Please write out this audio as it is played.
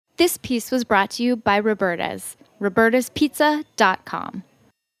This piece was brought to you by Roberta's, robertaspizza.com.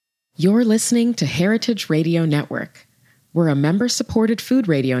 You're listening to Heritage Radio Network. We're a member-supported food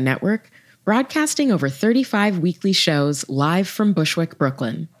radio network broadcasting over 35 weekly shows live from Bushwick,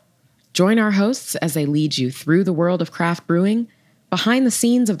 Brooklyn. Join our hosts as they lead you through the world of craft brewing, behind the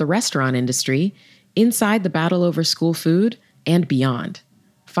scenes of the restaurant industry, inside the battle over school food, and beyond.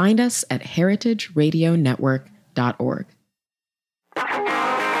 Find us at heritageradionetwork.org.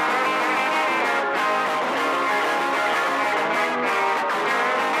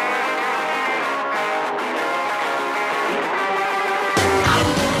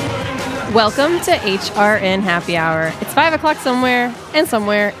 Welcome to HRN Happy Hour. It's 5 o'clock somewhere, and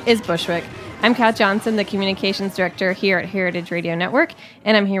somewhere is Bushwick. I'm Kat Johnson, the Communications Director here at Heritage Radio Network,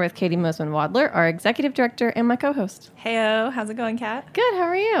 and I'm here with Katie Mosman-Wadler, our Executive Director and my co-host. Heyo, how's it going, Kat? Good, how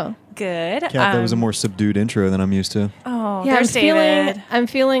are you? Good. Kat, that was a more subdued intro than I'm used to. Oh, yeah, there's David. I'm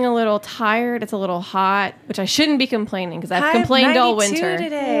feeling a little tired. It's a little hot, which I shouldn't be complaining because I've complained all winter.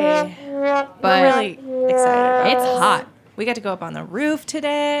 Today. But we're really excited. It's hot. We got to go up on the roof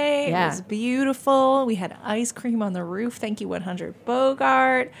today. Yeah. It was beautiful. We had ice cream on the roof. Thank you, 100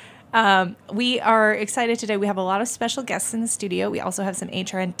 Bogart. We are excited today. We have a lot of special guests in the studio. We also have some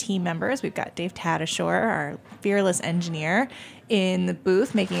HRN team members. We've got Dave Tatasciore, our fearless engineer, in the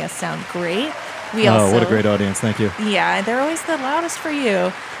booth, making us sound great. What a great audience. Thank you. Yeah, they're always the loudest for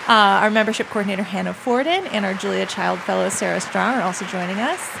you. Our membership coordinator, Hannah Forden, and our Julia Child Fellow, Sarah Strong, are also joining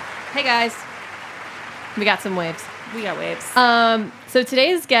us. Hey, guys. We got some waves. We got waves. So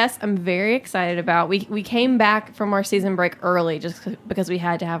today's guest, I'm very excited about. We came back from our season break early just because we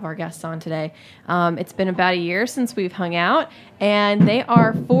had to have our guests on today. It's been about a year since we've hung out, and they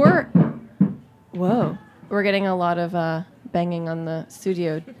are four. Whoa, we're getting a lot of banging on the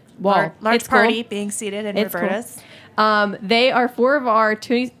studio wall. Large It's party cool. being seated in It's Roberta's. Cool. They are four of our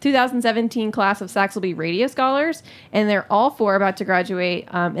 2017 class of Saxelby Radio Scholars, and they're all four about to graduate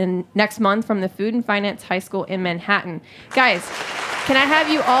in next month from the Food and Finance High School in Manhattan. Guys, can I have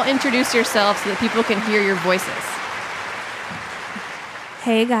you all introduce yourselves so that people can hear your voices?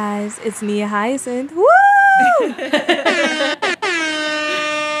 Hey guys, it's Nia Hyacinth. Woo!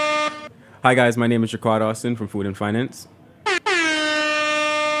 Hi guys, my name is Jaquad Austin from Food and Finance.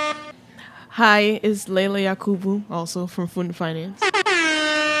 Hi, it's Layla Yakubu, also from Food and Finance.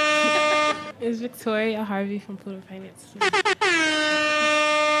 It's Victoria Harvey from Food and Finance.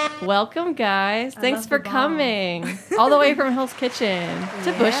 Welcome, guys. Thanks for coming all the way from Hell's Kitchen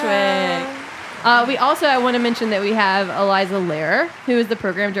to Bushwick. I want to mention that we have Eliza Lehrer, who is the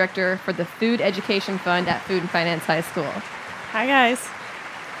program director for the Food Education Fund at Food and Finance High School. Hi, guys.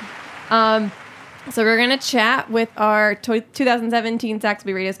 So we're going to chat with our 2017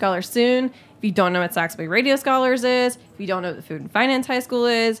 Saxelby Radio Scholars soon. If you don't know what Saxelby Radio Scholars is, if you don't know what the Food and Finance High School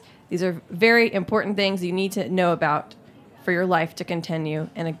is, these are very important things you need to know about for your life to continue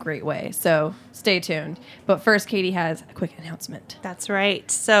in a great way. So stay tuned. But first, Katie has a quick announcement. That's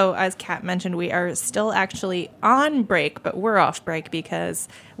right. So as Kat mentioned, we are still actually on break, but we're off break because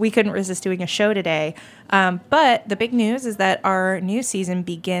we couldn't resist doing a show today. But the big news is that our new season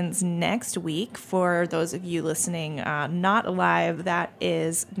begins next week. For those of you listening not live, that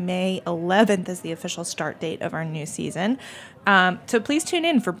is May 11th is the official start date of our new season. So please tune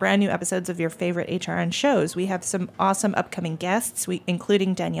in for brand new episodes of your favorite HRN shows. We have some awesome upcoming guests,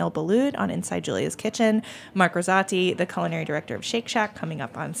 including Danielle Balud on Inside Julia's Kitchen, Mark Rosati, the culinary director of Shake Shack, coming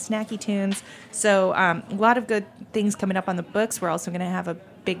up on Snacky Tunes. So a lot of good things coming up on the books. We're also going to have a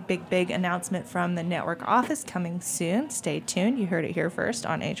big announcement from the network office coming soon. Stay tuned. You heard it here first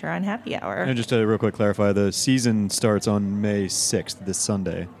on HRN Happy Hour. And just to real quick clarify, the season starts on May 6th, this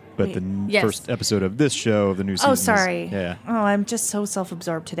Sunday. But the first episode of this show of the new season. Oh, sorry. Yeah. Oh, I'm just so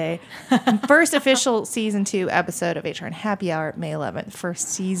self-absorbed today. First official season 2 episode of HRN Happy Hour, May 11th. First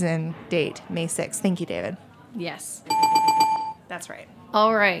season date, May 6th. Thank you, David. Yes. That's right.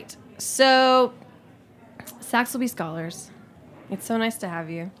 All right. So, Saxelby Scholars, it's so nice to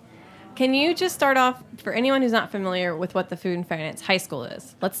have you. Can you just start off, for anyone who's not familiar with what the Food and Finance High School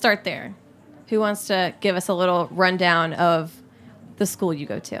is, let's start there. Who wants to give us a little rundown of the school you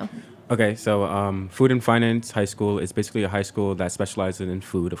go to? Okay, so Food and Finance High School is basically a high school that specializes in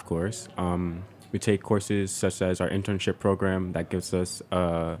food, of course. We take courses such as our internship program that gives us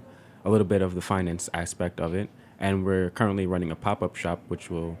a little bit of the finance aspect of it. And we're currently running a pop-up shop,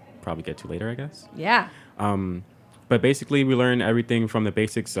 which we'll probably get to later, I guess. Yeah. But basically, we learn everything from the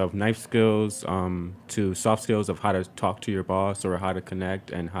basics of knife skills to soft skills of how to talk to your boss or how to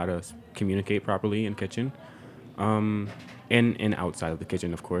connect and how to communicate properly in kitchen. In and outside of the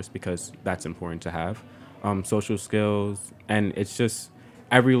kitchen, of course, because that's important to have. Social skills, and it's just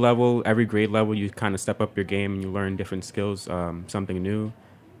every level, every grade level, you kind of step up your game and you learn different skills, something new,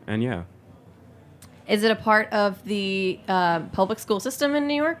 and yeah. Is it a part of the public school system in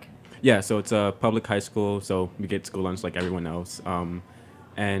New York? Yeah, so it's a public high school, so we get school lunch like everyone else,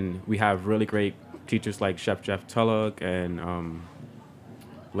 and we have really great teachers like Chef Jeff Tulloch and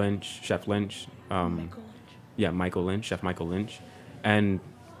Chef Lynch. Michael Lynch, Chef Michael Lynch, and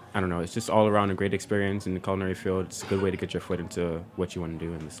I don't know, it's just all around a great experience in the culinary field. It's a good way to get your foot into what you want to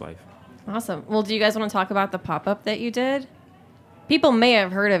do in this life. Awesome. Well, do you guys want to talk about the pop-up that you did? People may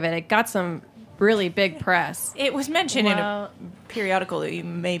have heard of it. It got some really big press. It was mentioned in a periodical that you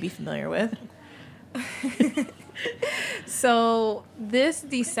may be familiar with. So this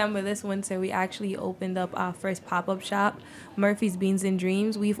December, this winter, we actually opened up our first pop-up shop, Murphy's Beans and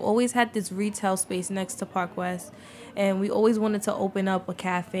Dreams. We've always had this retail space next to Park West, and we always wanted to open up a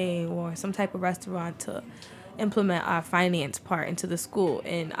cafe or some type of restaurant to implement our finance part into the school.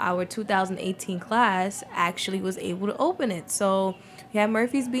 And our 2018 class actually was able to open it. So we had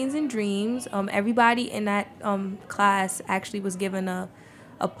Murphy's Beans and Dreams. Everybody in that class actually was given a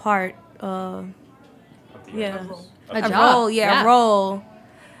part. A role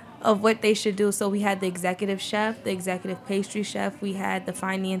of what they should do. So we had the executive chef, the executive pastry chef, we had the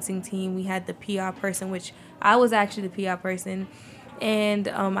financing team, we had the PR person, which I was actually the PR person, and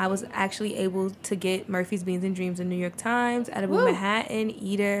I was actually able to get Murphy's Beans and Dreams in New York Times, Edible Manhattan,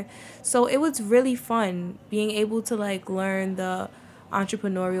 Eater. So it was really fun being able to like learn the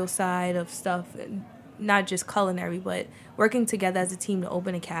entrepreneurial side of stuff, not just culinary, but working together as a team to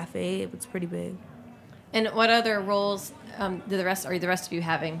open a cafe. It was pretty big. And what other roles are the rest of you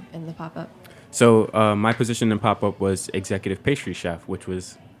having in the pop-up? So my position in pop-up was executive pastry chef, which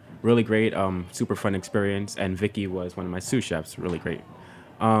was really great, super fun experience. And Vicky was one of my sous chefs, really great.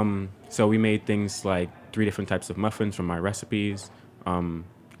 So we made things like 3 different types of muffins from my recipes.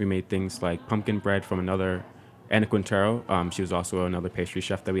 We made things like pumpkin bread from Anna Quintero. She was also another pastry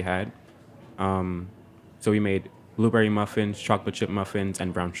chef that we had. So we made blueberry muffins, chocolate chip muffins,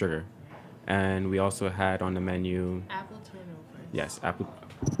 and brown sugar. And we also had on the menu apple turnovers. Yes,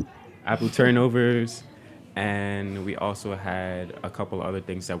 apple turnovers, and we also had a couple other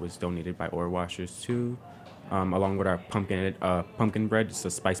things that was donated by Ore Washers too, along with our pumpkin bread. It's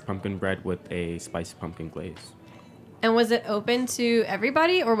a spiced pumpkin bread with a spiced pumpkin glaze. And was it open to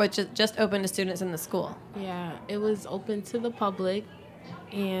everybody, or was it just open to students in the school? Yeah, it was open to the public,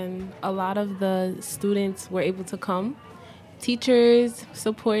 and a lot of the students were able to come. Teachers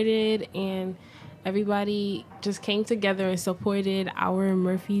supported, and everybody just came together and supported our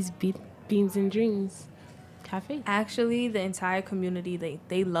Murphy's Beans and Dreams cafe. Actually, the entire community,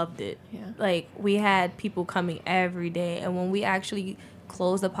 they loved it. Yeah. Like, we had people coming every day, and when we actually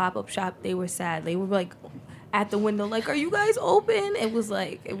closed the pop-up shop, they were sad. They were like at the window like, are you guys open? It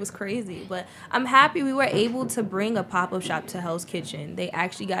was crazy. But I'm happy we were able to bring a pop-up shop to Hell's Kitchen. They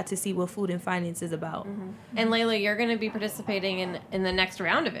actually got to see what food and finance is about. Mm-hmm. And Layla, you're going to be participating in the next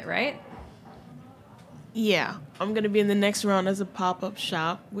round of it, right? Yeah, I'm going to be in the next round as a pop-up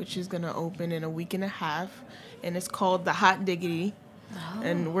shop, which is going to open in a week and a half, and it's called The Hot Diggity. Oh.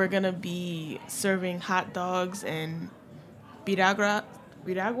 And we're going to be serving hot dogs and piraguas,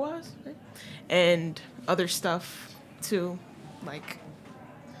 right? And other stuff too, like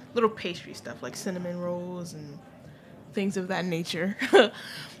little pastry stuff like cinnamon rolls and things of that nature.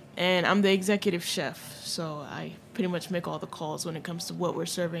 And I'm the executive chef, so I pretty much make all the calls when it comes to what we're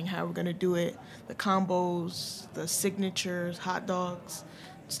serving, how we're going to do it, the combos, the signatures, hot dogs,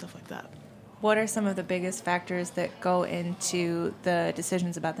 stuff like that. What are some of the biggest factors that go into the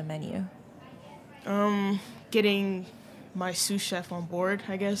decisions about the menu? Getting my sous chef on board,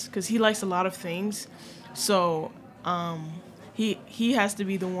 I guess, because he likes a lot of things. So he has to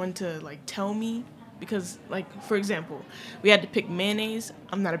be the one to like tell me, because like, for example, we had to pick mayonnaise.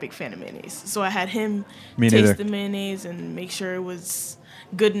 I'm not a big fan of mayonnaise, so I had him taste the mayonnaise and make sure it was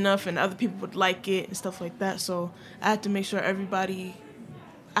good enough and other people would like it and stuff like that. So I had to make sure I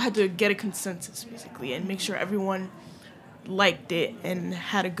had to get a consensus basically and make sure everyone liked it and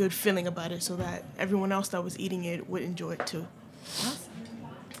had a good feeling about it so that everyone else that was eating it would enjoy it too.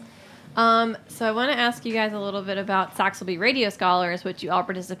 Awesome. So I want to ask you guys a little bit about Saxelby Radio Scholars, which you all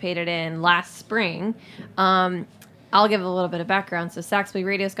participated in last spring. I'll give a little bit of background. So Saxelby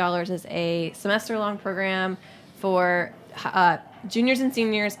Radio Scholars is a semester-long program for juniors and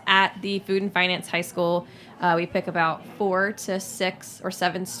seniors at the Food and Finance High School. We pick about 4 to 6 or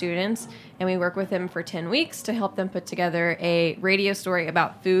 7 students, and we work with them for 10 weeks to help them put together a radio story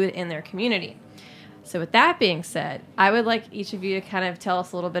about food in their community. So with that being said, I would like each of you to kind of tell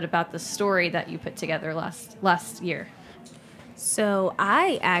us a little bit about the story that you put together last year. So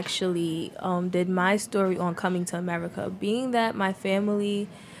I actually did my story on coming to America. Being that my family,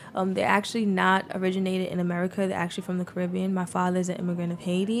 they're actually not originated in America. They're actually from the Caribbean. My father's an immigrant of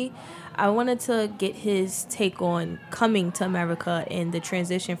Haiti. I wanted to get his take on coming to America and the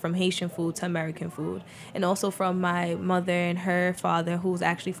transition from Haitian food to American food. And also from my mother and her father, who's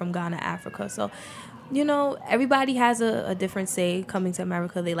actually from Ghana, Africa. So, you know, everybody has a different say coming to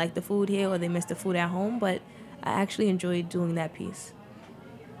America. They like the food here or they miss the food at home. But I actually enjoyed doing that piece.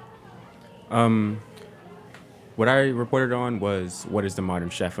 What I reported on was what is the modern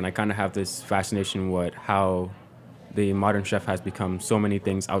chef, and I kind of have this fascination with how the modern chef has become so many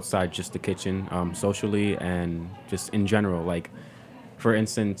things outside just the kitchen, socially and just in general. Like, for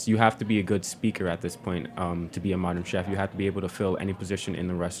instance, you have to be a good speaker at this point to be a modern chef. You have to be able to fill any position in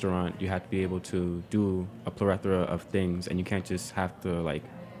the restaurant. You have to be able to do a plethora of things, and you can't just have to like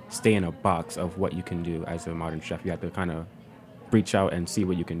stay in a box of what you can do as a modern chef. You have to kind of reach out and see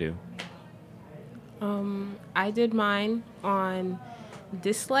what you can do. I did mine on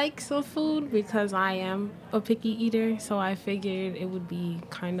dislikes of food because I am a picky eater, so I figured it would be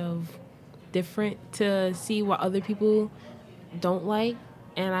kind of different to see what other people don't like.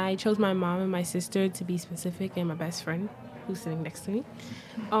 And I chose my mom and my sister to be specific, and my best friend who's sitting next to me.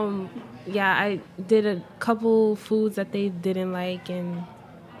 I did a couple foods that they didn't like, and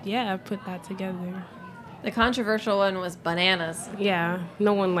I put that together. The controversial one was bananas. Yeah,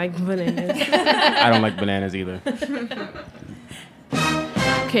 no one liked bananas. I don't like bananas either.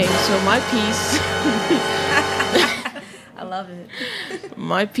 Okay, so my piece... I love it.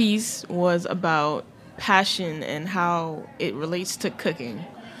 My piece was about passion and how it relates to cooking.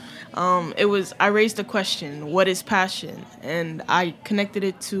 I raised the question, what is passion? And I connected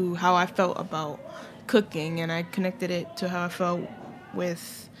it to how I felt about cooking, and I connected it to how I felt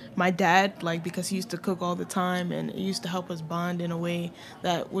with my dad, like, because he used to cook all the time, and it used to help us bond in a way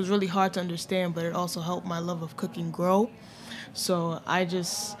that was really hard to understand, but it also helped my love of cooking grow. So I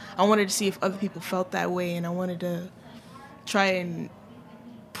wanted to see if other people felt that way, and I wanted to try and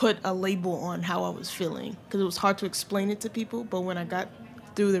put a label on how I was feeling, because it was hard to explain it to people, but when I got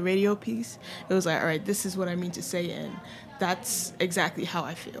through the radio piece, it was like, all right, this is what I mean to say, and that's exactly how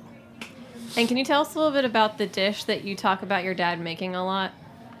I feel. And can you tell us a little bit about the dish that you talk about your dad making a lot?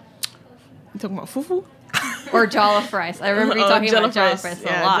 You talking about fufu? Or jollof rice. I remember you talking about jollof rice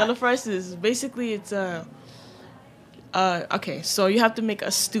a lot. Jollof rice is basically, it's okay, so you have to make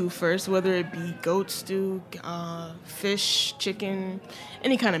a stew first, whether it be goat stew, fish, chicken,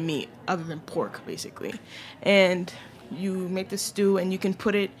 any kind of meat other than pork, basically. And you make the stew, and you can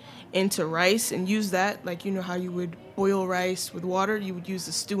put it into rice and use that, like, you know how you would boil rice with water, you would use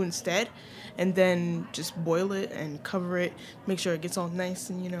the stew instead, and then just boil it and cover it, make sure it gets all nice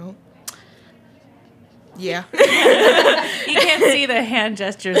and, you know. Yeah. You can't see the hand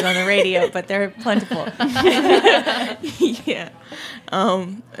gestures on the radio, but they're plentiful. Yeah.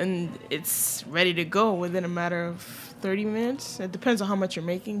 And it's ready to go within a matter of 30 minutes. It depends on how much you're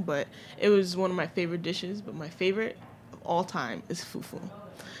making, but it was one of my favorite dishes. But my favorite of all time is fufu.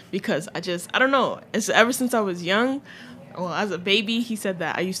 Because I don't know. It's ever since I was young, well, as a baby, he said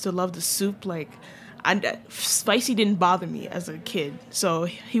that I used to love the soup. Like, spicy didn't bother me as a kid. So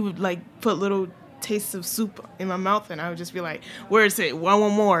he would, like, put little tastes of soup in my mouth, and I would just be like, where is it? Well, I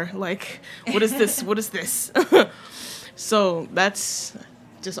want more. Like, what is this? What is this? So that's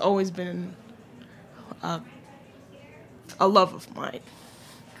just always been a love of mine.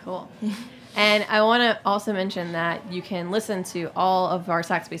 Cool. And I want to also mention that you can listen to all of our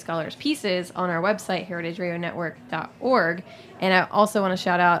Saxby Scholars pieces on our website, heritageradionetwork.org. And I also want to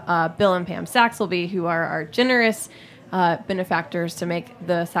shout out Bill and Pam Saxelby, who are our generous benefactors to make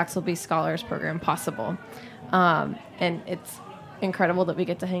the Saxelby Scholars program possible. And it's incredible that we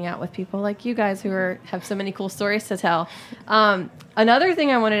get to hang out with people like you guys who have so many cool stories to tell. Another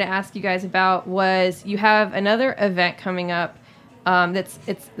thing I wanted to ask you guys about was you have another event coming up.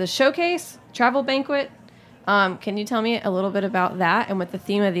 It's the Showcase Travel Banquet. Can you tell me a little bit about that and what the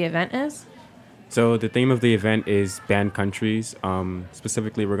theme of the event is? So the theme of the event is banned countries.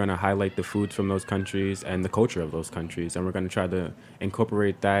 Specifically, we're going to highlight the foods from those countries and the culture of those countries. And we're going to try to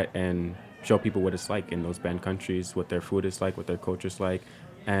incorporate that and show people what it's like in those banned countries, what their food is like, what their culture is like.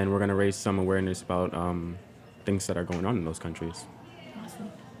 And we're going to raise some awareness about things that are going on in those countries.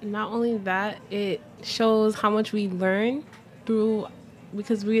 Awesome. Not only that, it shows how much we learn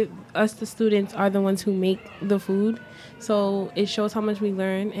because the students are the ones who make the food. So it shows how much we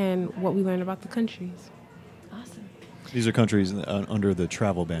learn and what we learn about the countries. Awesome. These are countries under the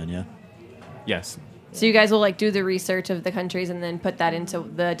travel ban, yeah? Yes. So you guys will like do the research of the countries and then put that into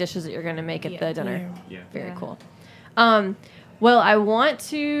the dishes that you're going to make at the dinner. Yeah. Very cool. Well, I want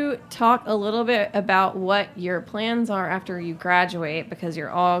to talk a little bit about what your plans are after you graduate, because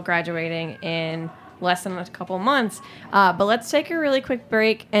you're all graduating in less than a couple months. But let's take a really quick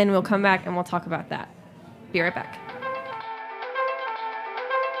break, and we'll come back and we'll talk about that. Be right back.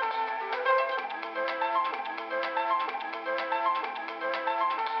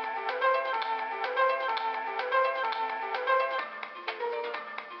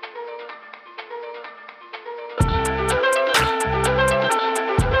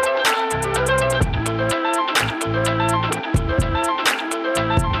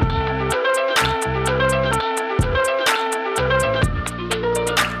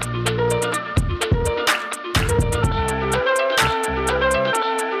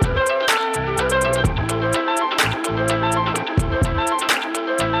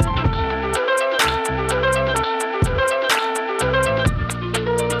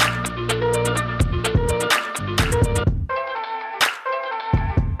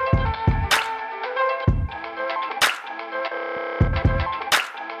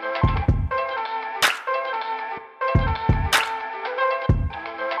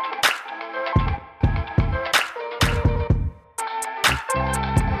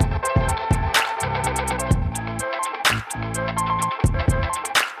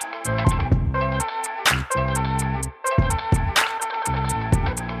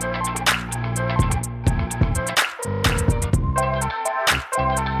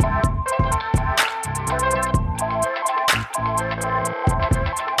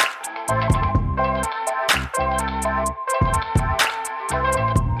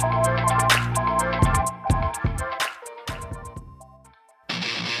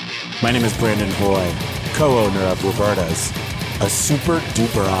 My name is Brandon Hoy, co-owner of Roberta's, a super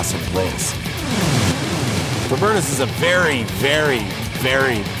duper awesome place. Roberta's is a very, very,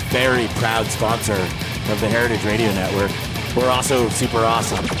 very, very proud sponsor of the Heritage Radio Network. We're also super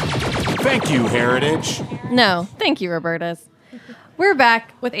awesome. Thank you, Heritage. No, thank you, Roberta's. We're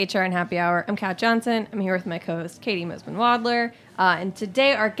back with HRN Happy Hour. I'm Kat Johnson. I'm here with my co-host, Katie Mosman-Wadler. And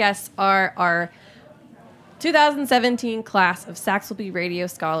today our guests are our 2017 class of Saxelby Radio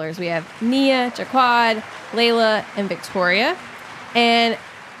Scholars. We have Nia, Jaquad, Layla, and Victoria. And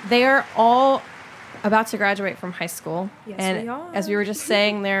they are all about to graduate from high school. Yes, and we are. As we were just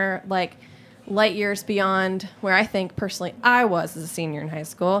saying, they're like light years beyond where I think personally I was as a senior in high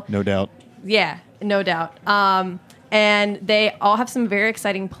school. No doubt. Yeah, no doubt. And they all have some very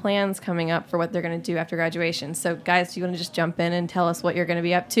exciting plans coming up for what they're going to do after graduation. So, guys, do you want to just jump in and tell us what you're going to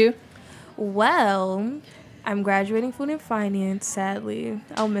be up to? Well, I'm graduating food and finance, sadly.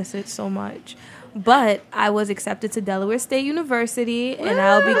 I'll miss it so much. But I was accepted to Delaware State University, and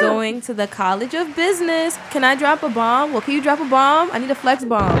I'll be going to the College of Business. Can I drop a bomb? Well, can you drop a bomb? I need a flex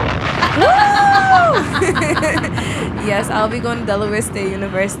bomb. Yes, I'll be going to Delaware State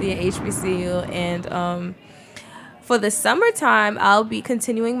University and HBCU, and for the summertime, I'll be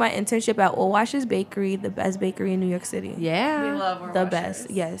continuing my internship at Orwash's Bakery, the best bakery in New York City. Yeah. We love Orwash's. The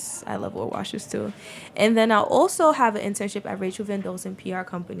best. Yes, I love Orwash's too. And then I'll also have an internship at Rachel Van Dolsen PR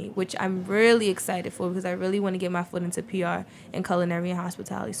Company, which I'm really excited for because I really want to get my foot into PR and culinary and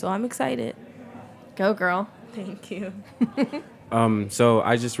hospitality. So I'm excited. Go, girl. Thank you. So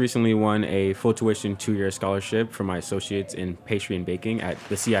I just recently won a full tuition 2-year scholarship for my associates in pastry and baking at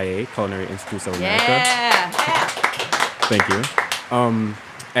the CIA, Culinary Institute of America. Yeah. Thank you.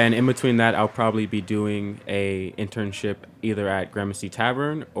 And in between that, I'll probably be doing a internship either at Gramercy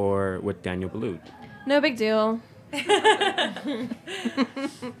Tavern or with Daniel Boulud. No big deal. Okay.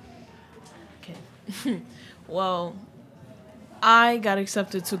 Well, I got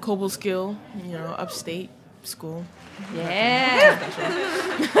accepted to Cobleskill, upstate school.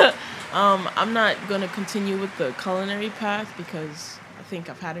 Yeah. I'm not going to continue with the culinary path because I think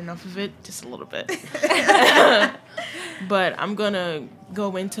I've had enough of it, just a little bit. But I'm going to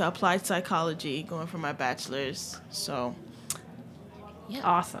go into applied psychology, going for my bachelor's. So, Yeah.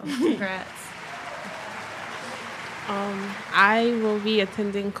 Awesome. Congrats. I will be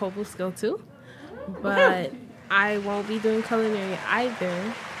attending Cobleskill too, but I won't be doing culinary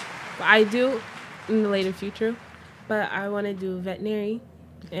either. But I do in the later future, but I want to do veterinary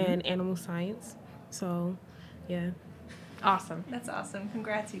and animal science. So, yeah. Awesome. That's awesome.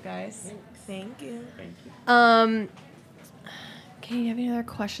 Congrats, you guys. Thank you. Okay, you have any other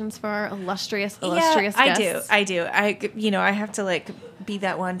questions for our illustrious Yeah, guests? I do. I have to be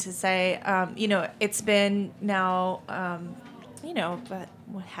that one to say, it's been now, about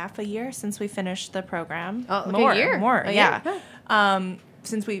half a year since we finished the program. Oh, okay, a year. More, A yeah. year.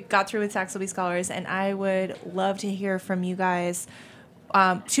 Since we got through with Saxelby Scholars, and I would love to hear from you guys.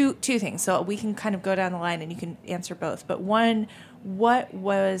 two things. So we can kind of go down the line and you can answer both. But one, what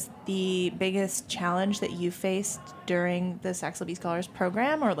was the biggest challenge that you faced during the Saxelby Scholars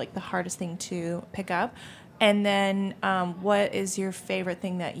program, or like the hardest thing to pick up? And then what is your favorite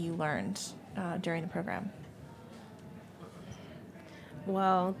thing that you learned during the program?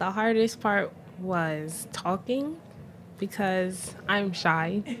 Well, the hardest part was talking because I'm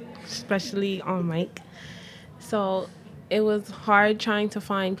shy, especially on mic. So it was hard trying to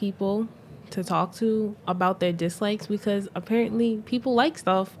find people to talk to about their dislikes because apparently people like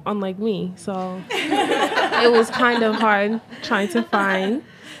stuff unlike me. So it was kind of hard trying to find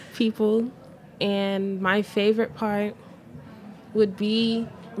people. And my favorite part would be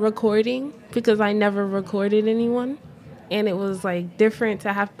recording because I never recorded anyone. And it was like different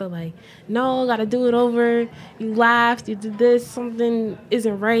to have to like, no, gotta do it over. You laughed, you did this, something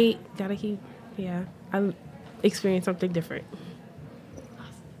isn't right. Gotta keep, I experienced something different.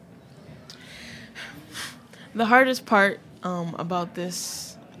 The hardest part about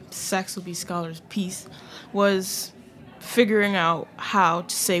this Saxelby Scholars piece was figuring out how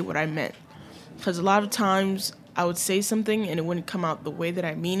to say what I meant. Because a lot of times I would say something and it wouldn't come out the way that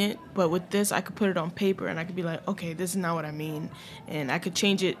I mean it. But with this, I could put it on paper and I could be like, okay, this is not what I mean. And I could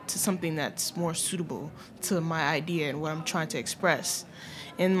change it to something that's more suitable to my idea and what I'm trying to express.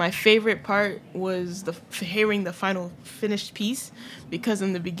 And my favorite part was hearing the final finished piece, because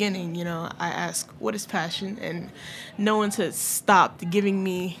in the beginning, I asked, what is passion? And no one had stopped giving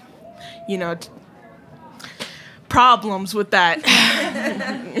me, problems with that.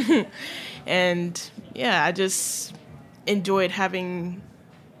 And I just enjoyed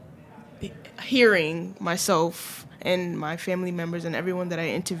hearing myself and my family members and everyone that I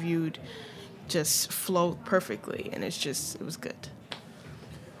interviewed just flow perfectly. And it was good.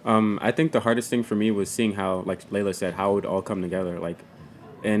 I think the hardest thing for me was seeing how, like Layla said, how it would all come together. Like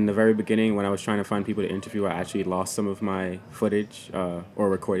in the very beginning, when I was trying to find people to interview, I actually lost some of my footage, or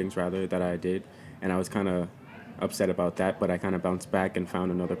recordings rather, that I did. And I was kind of upset about that, but I kind of bounced back and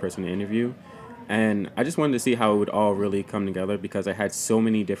found another person to interview. And I just wanted to see how it would all really come together because I had so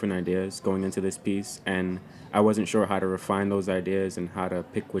many different ideas going into this piece, and I wasn't sure how to refine those ideas and how to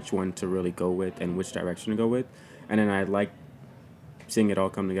pick which one to really go with and which direction to go with. And then I liked seeing it all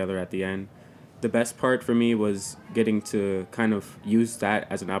come together at the end. The best part for me was getting to kind of use that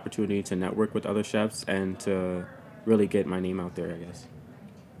as an opportunity to network with other chefs and to really get my name out there, I guess.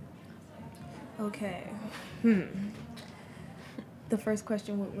 Okay. The first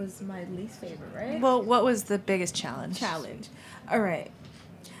question was my least favorite, right? Well, what was the biggest challenge? All right.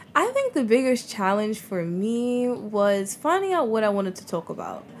 I think the biggest challenge for me was finding out what I wanted to talk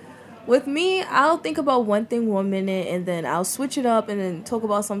about. With me, I'll think about one thing 1 minute and then I'll switch it up and then talk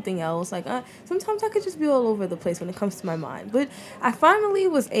about something else. Like, sometimes I could just be all over the place when it comes to my mind. But I finally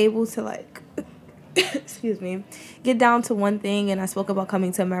was able to, excuse me, get down to one thing, and I spoke about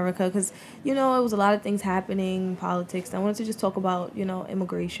coming to America because, it was a lot of things happening, politics. I wanted to just talk about,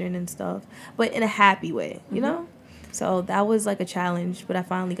 immigration and stuff, but in a happy way, you know? So that was like a challenge, but I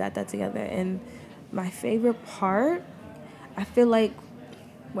finally got that together. And my favorite part, I feel like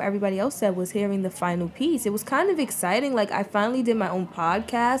what everybody else said, was hearing the final piece. It was kind of exciting. Like, I finally did my own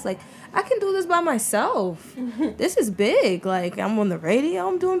podcast. Like, I can do this by myself. This is big. Like, I'm on the radio.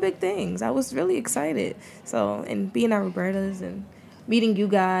 I'm doing big things. I was really excited. So, and being at Roberta's and meeting you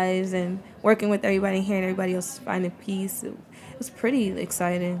guys and working with everybody and hearing everybody else find a piece, it was pretty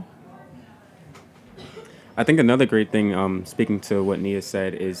exciting. I think another great thing, speaking to what Nia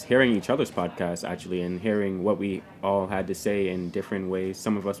said, is hearing each other's podcasts, actually, and hearing what we all had to say in different ways.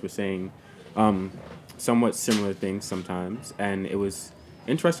 Some of us were saying somewhat similar things sometimes, and it was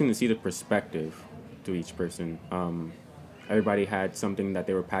interesting to see the perspective to each person. Everybody had something that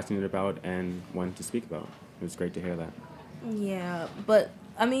they were passionate about and wanted to speak about. It was great to hear that. Yeah, but,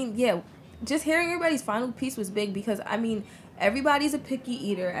 just hearing everybody's final piece was big because, everybody's a picky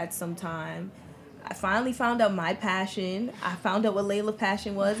eater at some time. I finally found out my passion. I found out what Layla's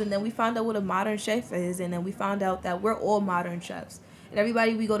passion was, and then we found out what a modern chef is, and then we found out that we're all modern chefs. And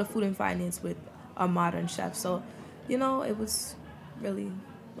everybody we go to Food and Finance with are modern chefs. So, it was really,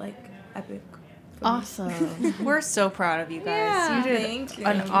 epic. Awesome. We're so proud of you guys. Yeah, you did thank you.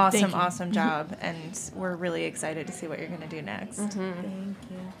 an awesome job, and we're really excited to see what you're going to do next. Thank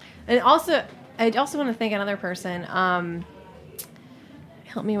you. And also, I also want to thank another person.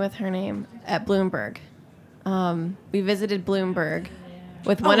 Help me with her name, at Bloomberg. We visited Bloomberg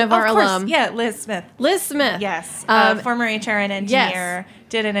with one of our alum. Yeah, Liz Smith. Yes. Former HR and engineer. Yes.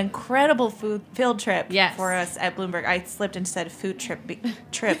 Did an incredible field trip for us at Bloomberg. I slipped and said food trip because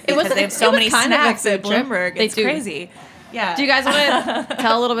they have so many snacks at Bloomberg. It's crazy. Yeah. Do you guys want to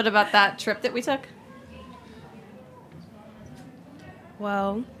tell a little bit about that trip that we took?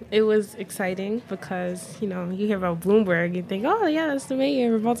 Well, it was exciting because, you hear about Bloomberg, you think, oh, yeah, that's the mayor.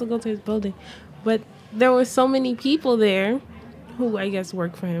 We're about to go to his building. But there were so many people there who I guess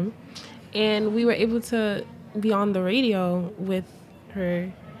work for him. And we were able to be on the radio with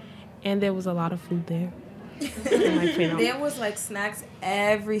her. And there was a lot of food there. There was like snacks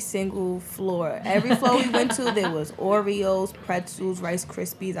every single floor. Every floor we went to, there was Oreos, pretzels, Rice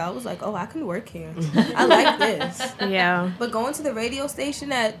Krispies. I was like, oh, I can work here. I like this. Yeah. But going to the radio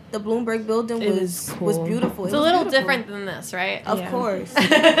station at the Bloomberg building was beautiful. It's a little different than this, right? Of course.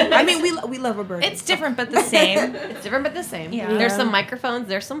 I mean, we love Roberta. It's different but the same. It's different but the same. Yeah. There's some microphones.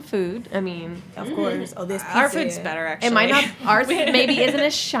 There's some food. I mean, of course. Oh, there's pizza. Our food's better, actually. It might not. Ours maybe isn't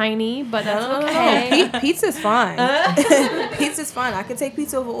as shiny, but that's okay. Pizza's fine. Pizza's fine. I could take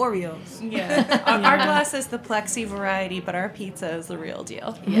pizza over Oreos. Yeah. Our glass is the Plexi variety, but our pizza is the real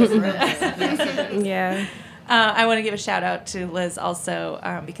deal. Yes. Yeah. I want to give a shout out to Liz also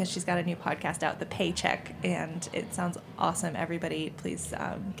because she's got a new podcast out, The Paycheck, and it sounds awesome. Everybody, please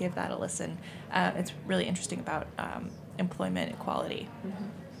give that a listen. It's really interesting about employment equality. Mm-hmm.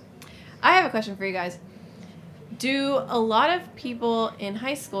 I have a question for you guys. Do a lot of people in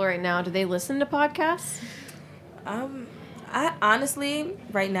high school right now, do they listen to podcasts? I honestly,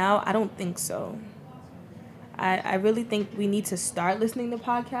 right now, I don't think so. I really think we need to start listening to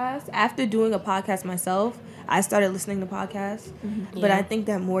podcasts. After doing a podcast myself, I started listening to podcasts. Mm-hmm. But I think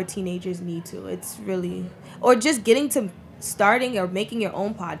that more teenagers need to. It's really... Or just getting to starting or making your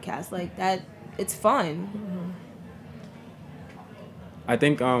own podcast. Like that, it's fun. Mm-hmm. I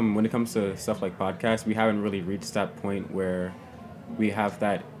think when it comes to stuff like podcasts, we haven't really reached that point where we have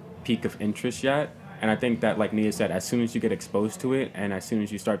that peak of interest yet. And I think that, like Nia said, as soon as you get exposed to it and as soon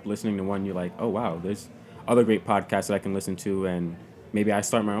as you start listening to one, you're like, oh, wow, there's other great podcasts that I can listen to, and maybe I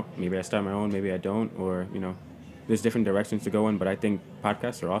start my own, maybe I don't, or, there's different directions to go in. But I think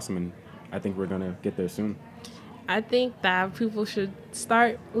podcasts are awesome, and I think we're going to get there soon. I think that people should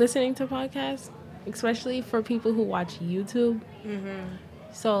start listening to podcasts, especially for people who watch YouTube. Mm-hmm.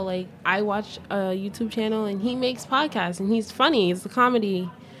 So, like, I watch a YouTube channel, and he makes podcasts, and he's funny. It's a comedy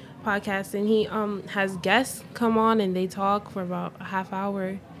podcast, and he has guests come on, and they talk for about a half hour,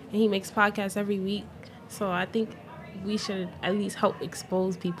 and he makes podcasts every week. So I think we should at least help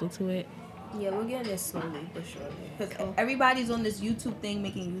expose people to it. Yeah, we're getting there slowly but surely. Because everybody's on this YouTube thing,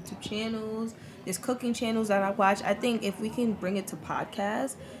 making YouTube channels. There's cooking channels that I watch. I think if we can bring it to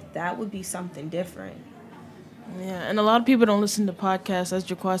podcasts, that would be something different. Yeah, and a lot of people don't listen to podcasts, as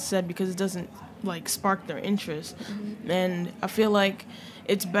Jaquaz said, because it doesn't spark their interest. Mm-hmm. And I feel like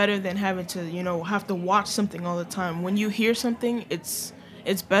it's better than having to, have to watch something all the time. When you hear something, it's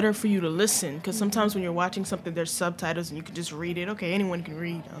better for you to listen, because sometimes when you're watching something, there's subtitles and you can just read it. Okay, anyone can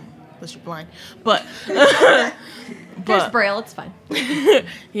read, unless you're blind. But there's Braille, it's fine.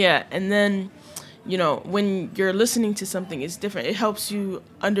 Yeah, and then, when you're listening to something, it's different. It helps you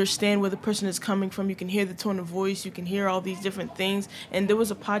understand where the person is coming from. You can hear the tone of voice. You can hear all these different things. And there was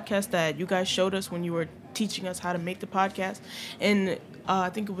a podcast that you guys showed us when you were teaching us how to make the podcast. And I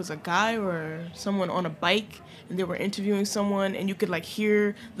think it was a guy or someone on a bike, and they were interviewing someone, and you could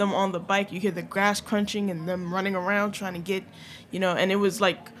hear them on the bike. You hear the grass crunching and them running around trying to get, and it was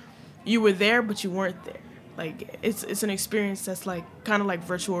like you were there, but you weren't there. Like, it's an experience that's kind of like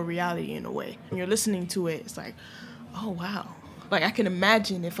virtual reality in a way. When you're listening to it, it's like, oh, wow. Like, I can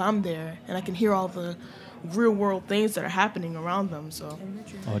imagine if I'm there and I can hear all the real world things that are happening around them. So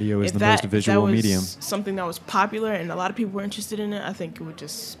audio is the most visual medium. Something that was popular and a lot of people were interested in it, I think it would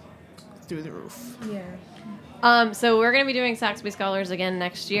just through the roof. Yeah. So we're going to be doing Saxby Scholars again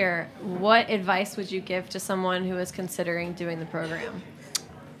next year. What advice would you give to someone who is considering doing the program?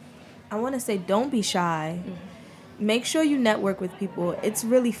 I want to say, don't be shy. Mm-hmm. Make sure you network with people. It's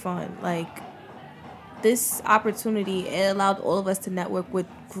really fun. This opportunity, it allowed all of us to network with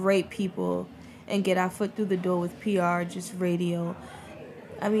great people and get our foot through the door with PR, just radio.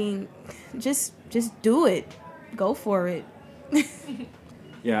 I mean, just do it. Go for it.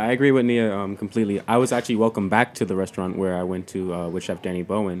 Yeah, I agree with Nia completely. I was actually welcomed back to the restaurant where I went to with Chef Danny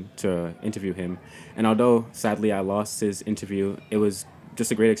Bowen to interview him. And although, sadly, I lost his interview, it was just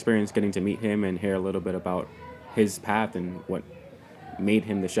a great experience getting to meet him and hear a little bit about his path and what made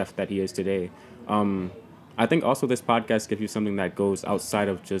him the chef that he is today. I think also this podcast gives you something that goes outside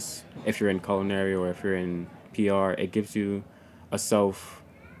of just if you're in culinary or if you're in PR. It gives you a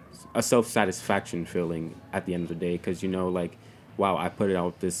self-satisfaction feeling at the end of the day, because wow, I put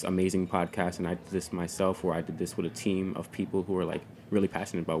out this amazing podcast and I did this myself, or I did this with a team of people who are really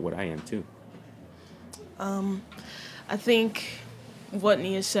passionate about what I am too. I think what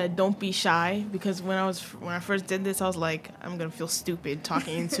Nia said, don't be shy, because when I first did this, I was like, I'm gonna feel stupid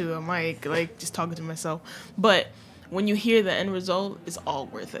talking into a mic, like just talking to myself. But when you hear the end result, it's all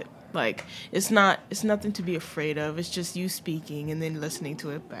worth it. Like, it's nothing to be afraid of. It's just you speaking and then listening to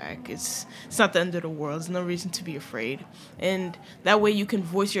it back. It's not the end of the world. There's no reason to be afraid. And that way you can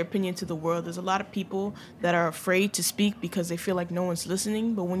voice your opinion to the world. There's a lot of people that are afraid to speak because they feel like no one's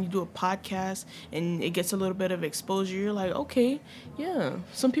listening. But when you do a podcast and it gets a little bit of exposure, you're like, okay, yeah,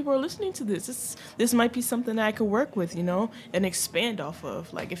 some people are listening to this. This might be something that I could work with, and expand off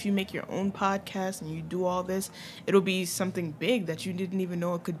of. Like, if you make your own podcast and you do all this, it'll be something big that you didn't even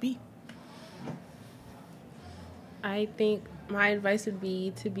know it could be. I think my advice would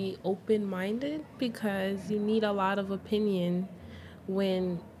be to be open-minded, because you need a lot of opinion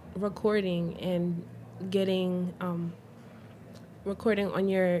when recording and getting recording on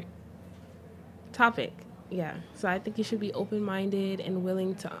your topic. Yeah, so I think you should be open-minded and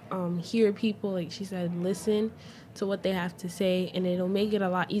willing to hear people, like she said, listen to what they have to say, and it'll make it a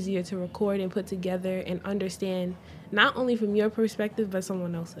lot easier to record and put together and understand, not only from your perspective, but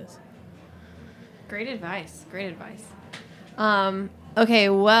someone else's. Great advice. Okay,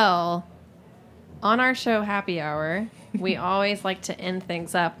 well, on our show Happy Hour, we always like to end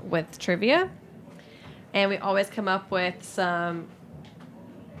things up with trivia. And we always come up with some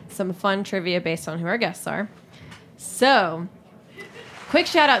fun trivia based on who our guests are. So, quick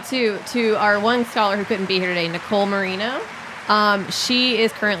shout out to our one scholar who couldn't be here today, Nicole Marino. She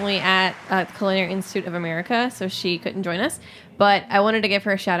is currently at the Culinary Institute of America, so she couldn't join us. But I wanted to give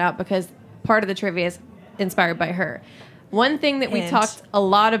her a shout out because part of the trivia is inspired by her. One thing that we talked a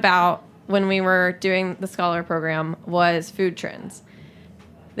lot about when we were doing the scholar program was food trends.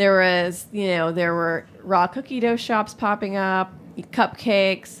 There were raw cookie dough shops popping up,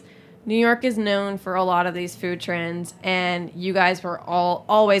 cupcakes. New York is known for a lot of these food trends, and you guys were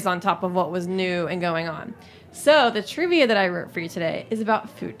always on top of what was new and going on. So the trivia that I wrote for you today is about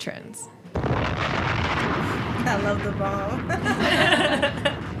food trends. I love the bomb.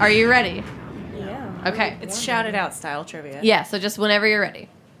 Are you ready? Yeah. Okay. It's shouted out style trivia. Yeah, so just whenever you're ready.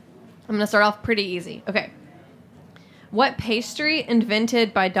 I'm going to start off pretty easy. Okay. What pastry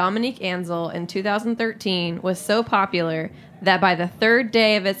invented by Dominique Ansel in 2013 was so popular that by the third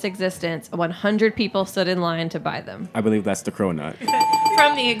day of its existence, 100 people stood in line to buy them? I believe that's the cronut.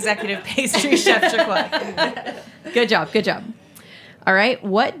 From the executive pastry chef, Jaquad. Good job. All right.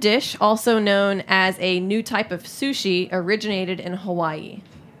 What dish, also known as a new type of sushi, originated in Hawaii?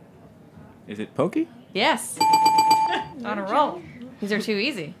 Is it poke? Yes. On a roll. These are too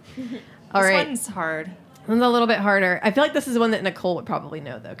easy. All right. This one's hard. This one's a little bit harder. I feel like this is one that Nicole would probably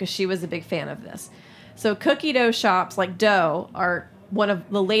know, though, because she was a big fan of this. So cookie dough shops like dough are one of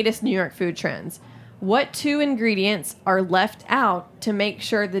the latest New York food trends. What two ingredients are left out to make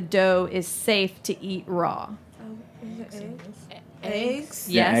sure the dough is safe to eat raw? Eggs? Yes.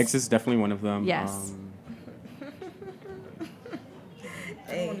 Yeah, eggs is definitely one of them. Yes.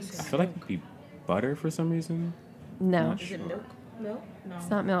 Eggs. I feel like it could be butter for some reason. No. Not sure. Milk? No. It's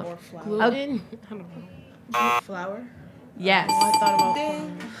not milk. Or flour. Gluten? I don't know. Flour? Yes. I thought about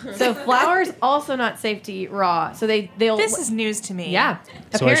flour. So flour is also not safe to eat raw. So they'll. This is news to me. Yeah.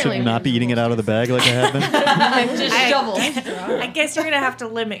 So I should not be eating it out of the bag like I have been? Just shovel. I guess you're going to have to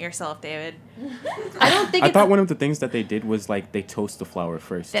limit yourself, David. I don't think I it's thought one of the things that they did was like they toast the flour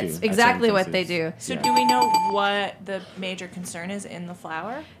first. that's too, exactly what they do. So do we know what the major concern is in the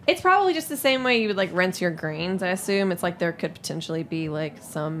flour? It's probably just the same way you would like rinse your grains. I assume it's like there could potentially be like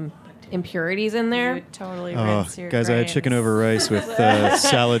some impurities in You there. would totally Oh, rinse your guys, I had grains. chicken over rice with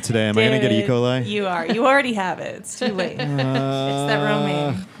salad today. Am I going to get E. David, coli? You are. You already have it. It's too late. It's that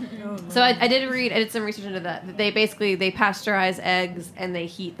romaine. So I did some research into that. They pasteurize eggs and they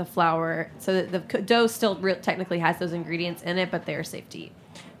heat the flour so that the dough still technically has those ingredients in it, but they are safe to eat.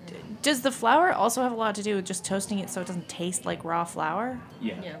 Does the flour also have a lot to do with just toasting it so it doesn't taste like raw flour?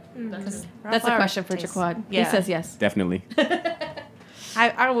 Yeah. That's a question for Jaquad. Yeah. He says yes. Definitely.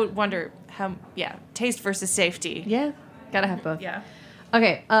 I would wonder how, taste versus safety. Yeah, gotta have both. Yeah.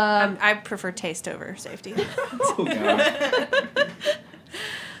 Okay. I prefer taste over safety. Oh, God.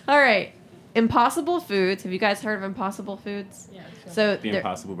 All right. Impossible Foods. Have you guys heard of Impossible Foods? Yeah. So The they're-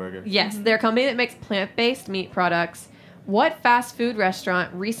 Impossible Burger. Yes, they're a company that makes plant-based meat products. What fast food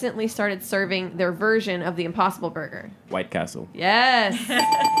restaurant recently started serving their version of the Impossible Burger? White Castle. Yes.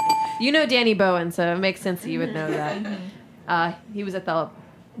 You know Danny Bowen, so it makes sense that you would know that. He was at the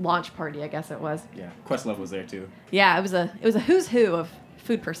launch party, I guess it was. Yeah. Questlove was there too. Yeah, it was a who's who of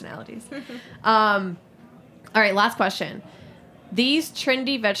food personalities. All right, last question. These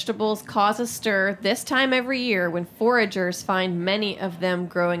trendy vegetables cause a stir this time every year when foragers find many of them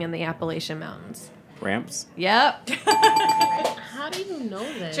growing in the Appalachian Mountains. Ramps? Yep. How do you know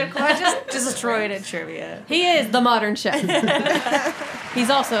that? Chakwa just destroyed at trivia. He is the modern chef. He's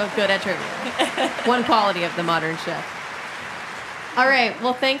also good at trivia. One quality of the modern chef. All right.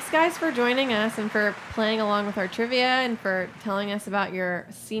 Well, thanks, guys, for joining us and for playing along with our trivia and for telling us about your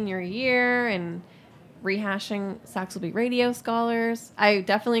senior year and rehashing Saxelby Radio Scholars. I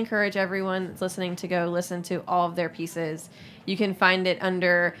definitely encourage everyone that's listening to go listen to all of their pieces. You can find it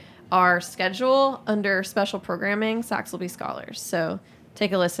under our schedule, under special programming, Saxelby Scholars. So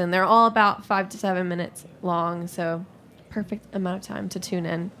take a listen. They're all about 5 to 7 minutes long, so perfect amount of time to tune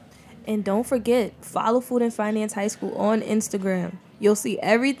in. And don't forget, follow Food and Finance High School on Instagram. You'll see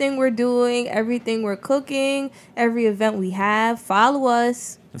everything we're doing, everything we're cooking, every event we have. Follow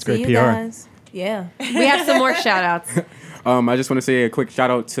us. That's See great you PR. Guys. Yeah. We have some more shout-outs. I just want to say a quick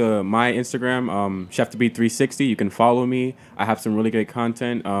shout out to my Instagram, Chef2B360. You can follow me. I have some really great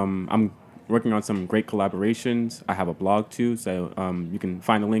content. I'm working on some great collaborations. I have a blog too, so you can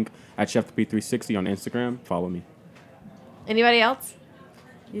find a link at Chef2B360 on Instagram. Follow me. Anybody else?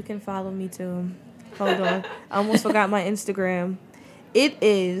 You can follow me too. Hold on. I almost forgot my Instagram. It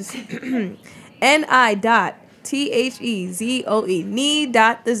is ni.thezoe.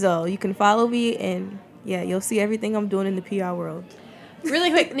 Ni.thezoe. You can follow me and yeah, you'll see everything I'm doing in the PR world. Really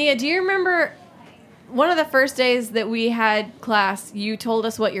quick, Nia, do you remember one of the first days that we had class, you told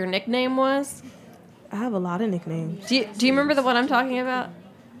us what your nickname was? I have a lot of nicknames. Do you remember the one I'm talking about?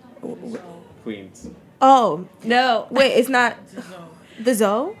 Queens. Oh. No. Wait, it's not the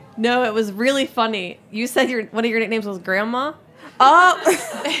Zoe? No, it was really funny. You said one of your nicknames was Grandma? Oh.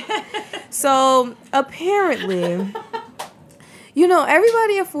 So, apparently, you know,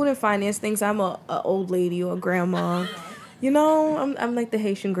 everybody at Food and Finance thinks I'm a old lady or a grandma. You know, I'm like the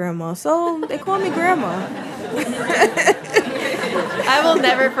Haitian grandma. So, they call me Grandma. I will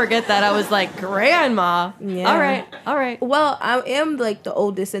never forget that. I was like, Grandma. Yeah. All right. Well, I am like the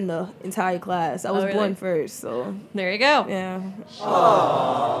oldest in the entire class. I was really? born first, so. There you go. Yeah.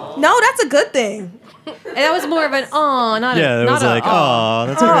 Aww. No, that's a good thing. And that was more of an not Yeah, a it was like, aw.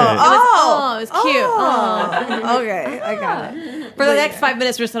 that's all right. It was cute. Aw. Okay, I got it. For the next 5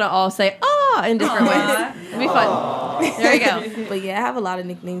 minutes, we're just going to all say, in different ways. It'll be fun. There you go. But yeah, I have a lot of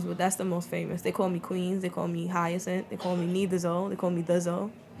nicknames, but that's the most famous. They call me Queens. They call me Hyacinth. They call me Neither Zoe. They call me The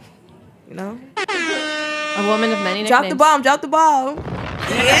Zoe. You know? A woman of many nicknames. Drop the bomb. Drop the bomb.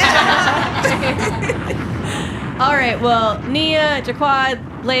 All right. Well, Nia,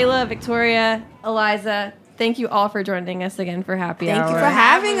 Jaquad, Layla, Victoria, Eliza, thank you all for joining us again for Happy Hour. Thank you for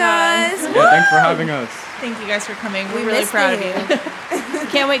having us. Yeah, thanks for having us. Thank you guys for coming. We We're really proud of you.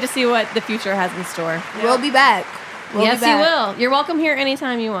 Can't wait to see what the future has in store. We'll be back. Yes, you will. You're welcome here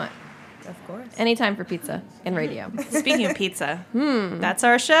anytime you want. Of course. Anytime for pizza and radio. Speaking of pizza, that's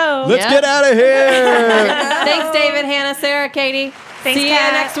our show. Let's get out of here. Thanks, David, Hannah, Sarah, Katie. Thanks, See you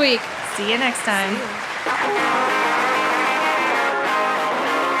Kat. next week. See you next time.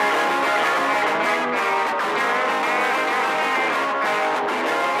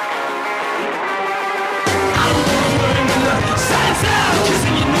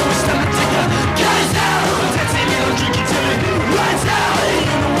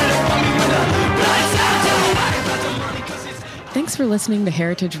 Thanks for listening to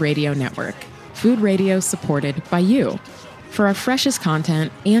Heritage Radio Network, food radio supported by you. For our freshest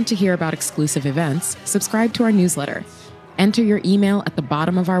content and to hear about exclusive events, subscribe to our newsletter. Enter your email at the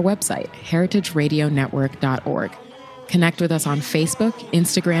bottom of our website, heritageradionetwork.org. Connect with us on Facebook,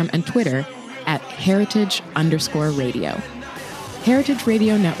 Instagram, and Twitter at heritage_radio. Heritage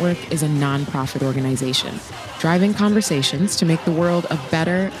Radio Network is a nonprofit organization, driving conversations to make the world a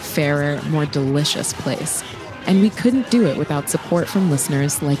better, fairer, more delicious place. And we couldn't do it without support from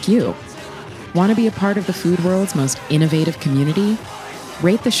listeners like you. Want to be a part of the food world's most innovative community?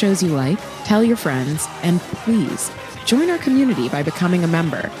 Rate the shows you like, tell your friends, and please join our community by becoming a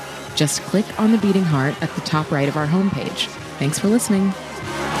member. Just click on the beating heart at the top right of our homepage. Thanks for listening.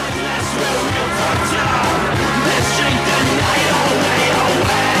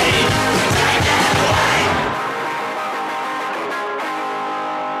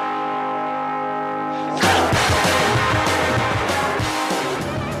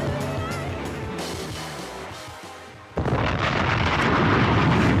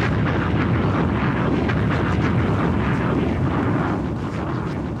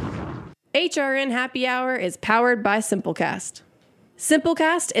 HRN Happy Hour is powered by Simplecast.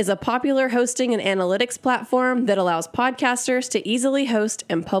 Simplecast is a popular hosting and analytics platform that allows podcasters to easily host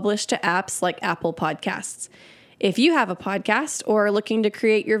and publish to apps like Apple Podcasts. If you have a podcast or are looking to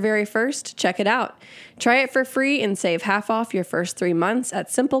create your very first, check it out. Try it for free and save half off your first 3 months at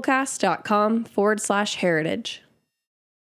simplecast.com/heritage.